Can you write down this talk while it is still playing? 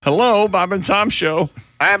Hello, Bob and Tom Show.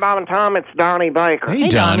 Hey, Bob and Tom, it's Donnie Baker. Hey,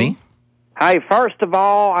 Donnie. Hey, first of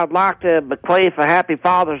all, I'd like to bequeath a happy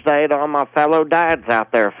Father's Day to all my fellow dads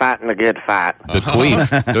out there fighting a good fight.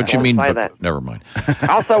 Bequeath? Don't you mean... that. Never mind. I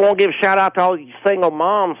also want to give a shout-out to all you single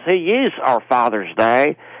moms who use our Father's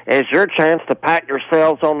Day as your chance to pat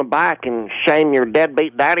yourselves on the back and shame your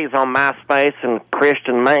deadbeat daddies on MySpace and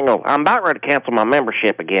Christian Mingle. I'm about ready to cancel my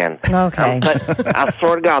membership again. Okay. I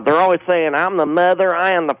swear to God, they're always saying, I'm the mother,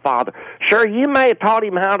 I am the father. Sure, you may have taught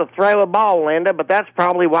him how to throw a ball, Linda, but that's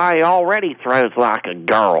probably why he already throws like a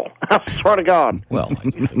girl. I swear to God. Well,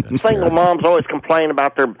 single moms always complain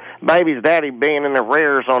about their baby's daddy being in the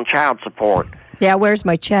rears on child support. Yeah, where's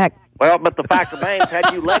my check? Well, but the fact remains,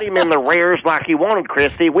 had you let him in the rears like he wanted,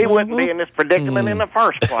 Christy, we wouldn't be in this predicament in the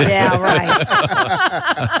first place. Yeah,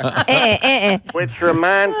 right. Which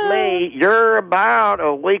reminds me, you're about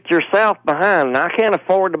a week yourself behind, and I can't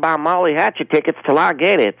afford to buy Molly Hatchet tickets till I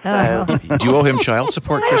get it. So. Do you owe him child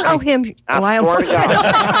support, Christy? I owe him. I swear to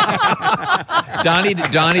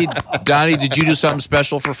God. Donnie, did you do something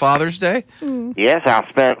special for Father's Day? Yes, I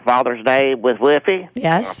spent Father's Day with Whiffy.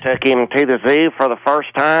 Yes. I took him to the zoo for the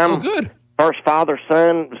first time. Oh, good. First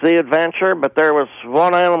father-son zoo adventure, but there was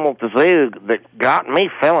one animal at the zoo that got me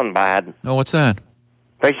feeling bad. Oh, what's that?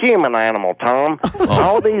 The human animal, Tom.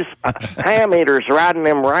 All these ham eaters riding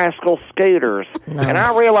them rascal scooters. No. And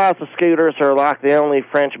I realize the scooters are like the only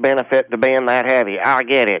French benefit to being that heavy. I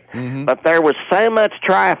get it. Mm-hmm. But there was so much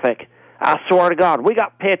traffic, I swear to God, we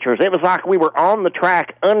got pictures. It was like we were on the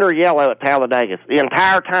track under yellow at Talladega the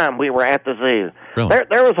entire time we were at the zoo. Really?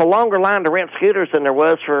 There was a longer line to rent scooters than there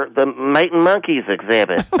was for the Mating Monkeys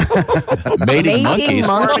exhibit. Mating Monkeys?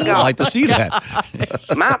 I'd like to see that.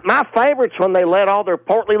 My favorite's when they let all their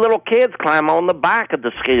portly little kids climb on the back of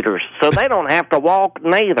the scooters so they don't have to walk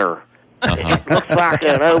neither. It looks like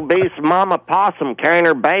an obese mama possum carrying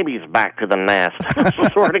her babies back to the nest. I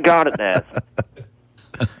swear to God it does.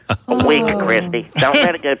 A week, Christy. Don't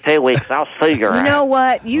let it go 2 weeks. I'll sue your ass. You know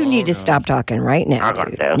what? You need to stop talking right now, I'm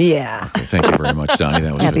dude. gonna do. Yeah. Thank you very much, Donnie.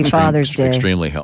 That was Happy Father's Day. Extremely helpful.